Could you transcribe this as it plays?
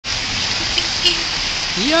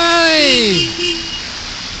Yay!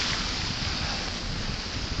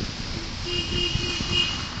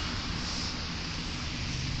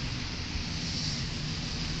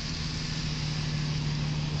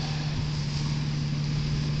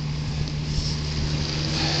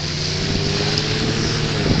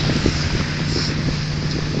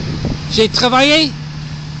 J'ai travaillé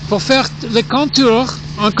pour faire le contour,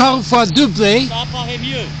 encore une fois doublé. Ça apparaît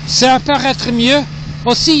mieux. Ça apparaître mieux.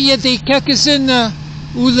 Aussi, il y a quelques-unes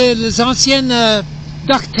où les anciennes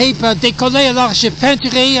duct tape décollées, alors j'ai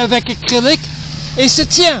peinturé avec acrylique et ça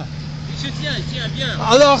tient. Il tient bien.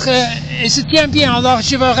 Alors, il se tient bien, alors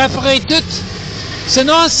je vais réparer tout. C'est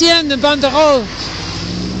une ancienne banderole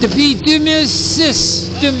depuis 2006.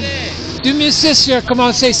 Okay. 2006, j'ai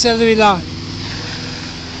commencé celui-là.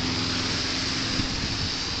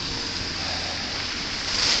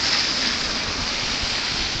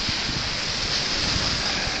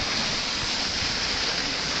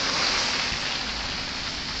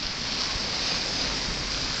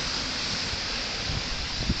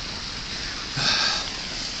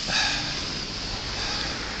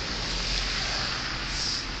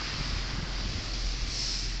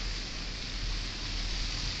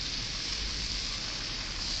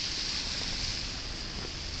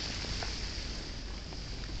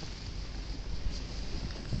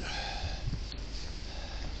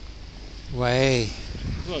 Ouais.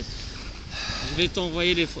 Good. Je vais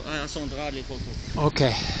t'envoyer à Sandra les photos. Ok.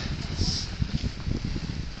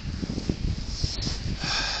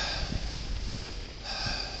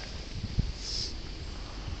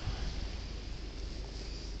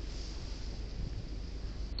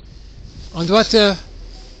 On doit te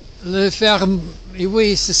le faire.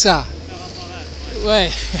 Oui, c'est ça.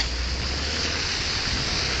 Ouais.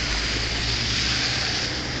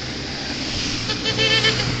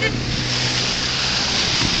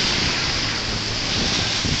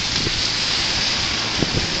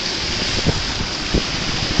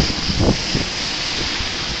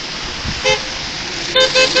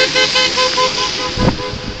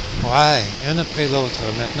 Ouais, un après l'autre.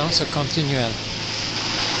 Maintenant, c'est continuel.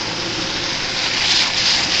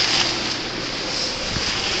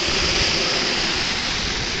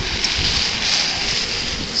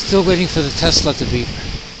 Still waiting for the Tesla to beep.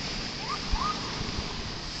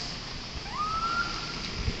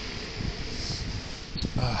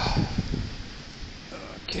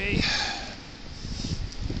 Okay.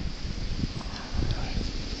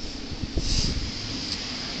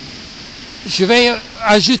 Je vais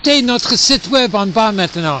ajouter notre site web en bas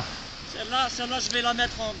maintenant. Celle-là, je vais la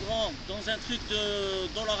mettre en grand, dans un truc de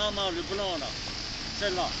Dollarama, le blanc là.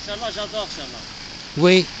 Celle-là, j'adore celle-là.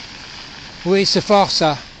 Oui, oui, c'est fort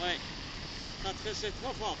ça. Oui, c'est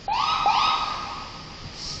trop fort.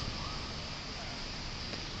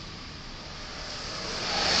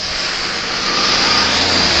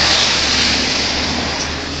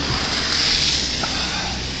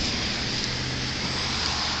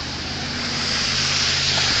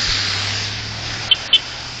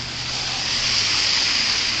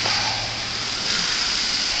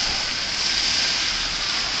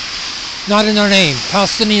 Not in our name.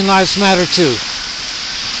 Palestinian lives matter too.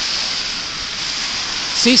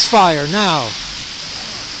 Ceasefire now.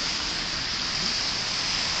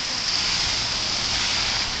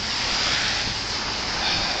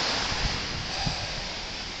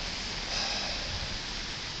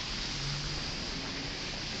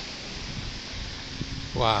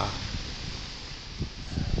 Wow.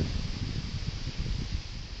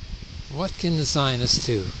 What can the Zionists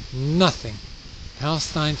do? Nothing.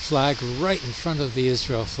 Palestine flag right in front of the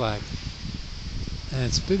Israel flag. And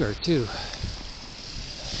it's bigger too.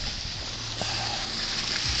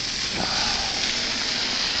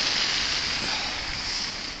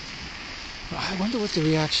 I wonder what the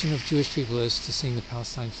reaction of Jewish people is to seeing the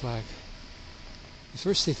Palestine flag. At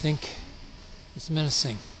first they think it's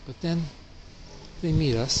menacing, but then they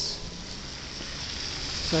meet us.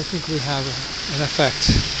 So I think we have an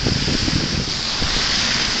effect.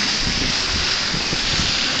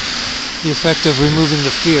 The effect of removing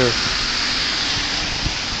the fear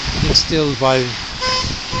instilled by,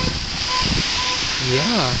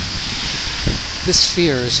 yeah, this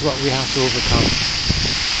fear is what we have to overcome.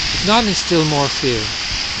 Not instill more fear.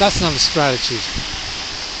 That's not a strategy.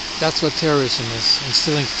 That's what terrorism is,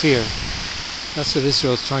 instilling fear. That's what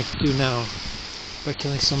Israel is trying to do now by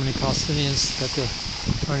killing so many Palestinians that they're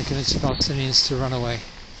trying to convince Palestinians to run away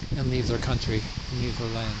and leave their country and leave their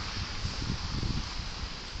land.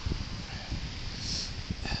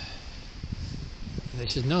 They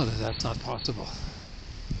should know that that's not possible.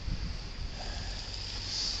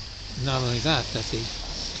 Not only that, that the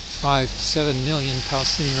 5 to 7 million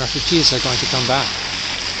Palestinian refugees are going to come back.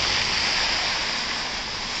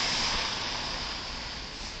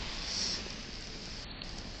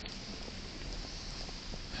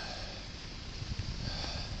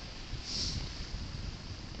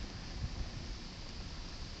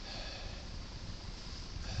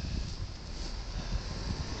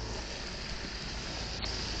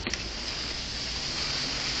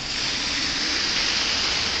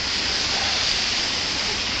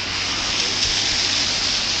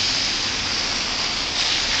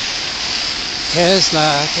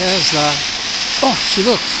 Tesla. Oh, she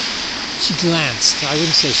looked. She glanced. I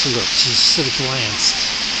wouldn't say she looked. She sort of glanced.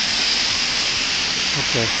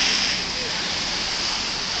 Okay.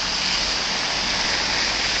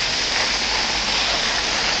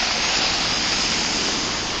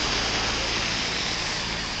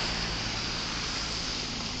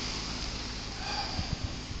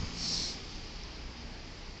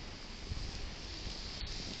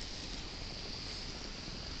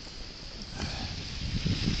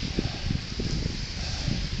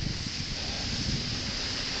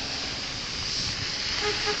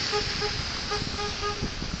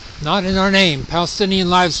 Not in our name. Palestinian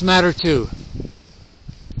lives matter too.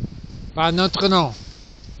 Pas notre nom.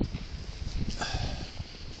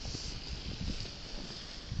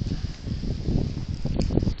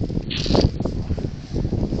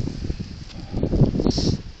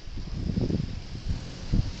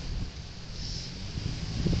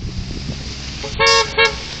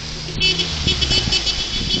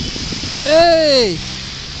 Hey!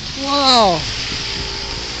 Wow!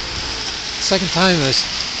 Second time is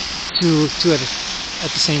two at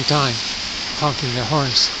the same time, honking their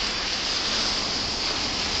horns.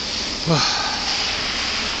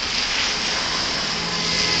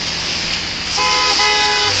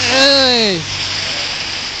 Hey!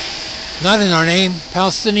 Not in our name.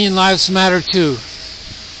 Palestinian lives matter too.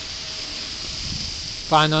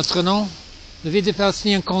 Pas notre nom. La vie des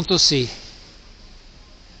Palestiniens compte aussi.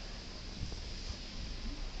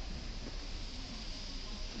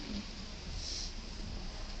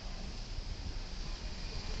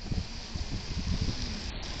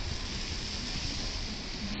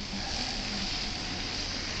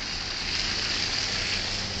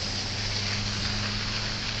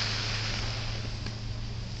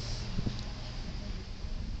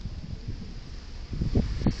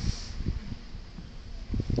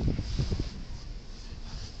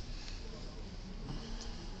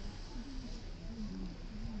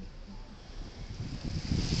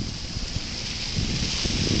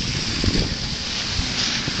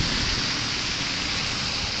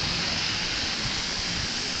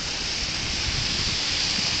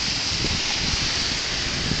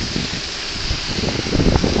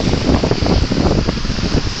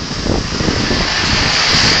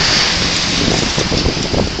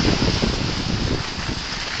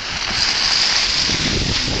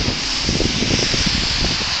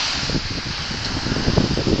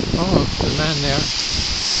 There,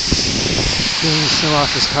 cleaning snow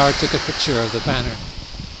off his car, took a picture of the banner.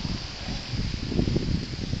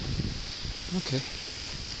 Okay.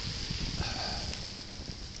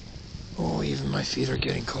 Oh, even my feet are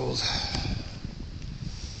getting cold.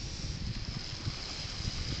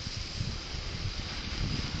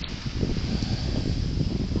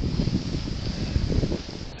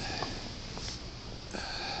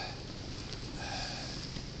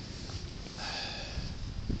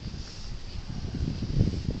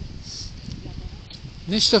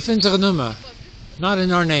 Nicht auf unsere Nummer. Not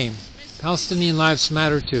in our name. Palestinian lives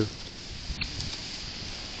matter too.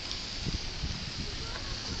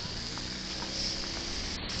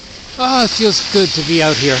 Oh, it feels good to be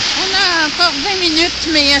out here. On a encore 20 minutes,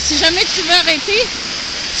 mais si jamais tu veux arrêter,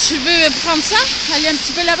 tu veux prendre ça, aller un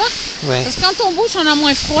petit peu là-bas? Ouais. Parce que quand on bouge, on a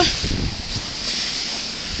moins froid.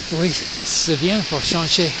 Oui, c'est bien pour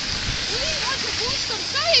changer. Oui, moi je bouge comme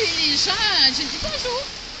ça et les gens, je dis bonjour.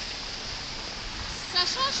 Ça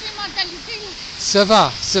change les mentalités.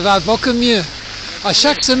 Ça va beaucoup mieux. À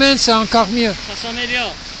chaque semaine, c'est encore mieux. Ça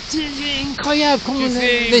s'améliore. C'est incroyable comment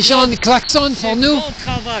les gens klaxonnent pour nous. Bon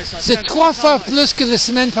travail, ça. C'est 3 fois plus que la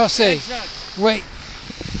semaine passée. Exact. Oui.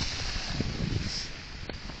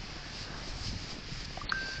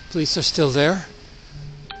 Police are still there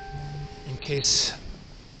in case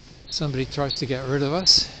somebody tries to get rid of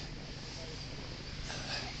us.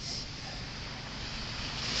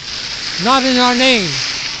 Not in our name.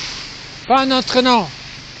 Pas notre nom.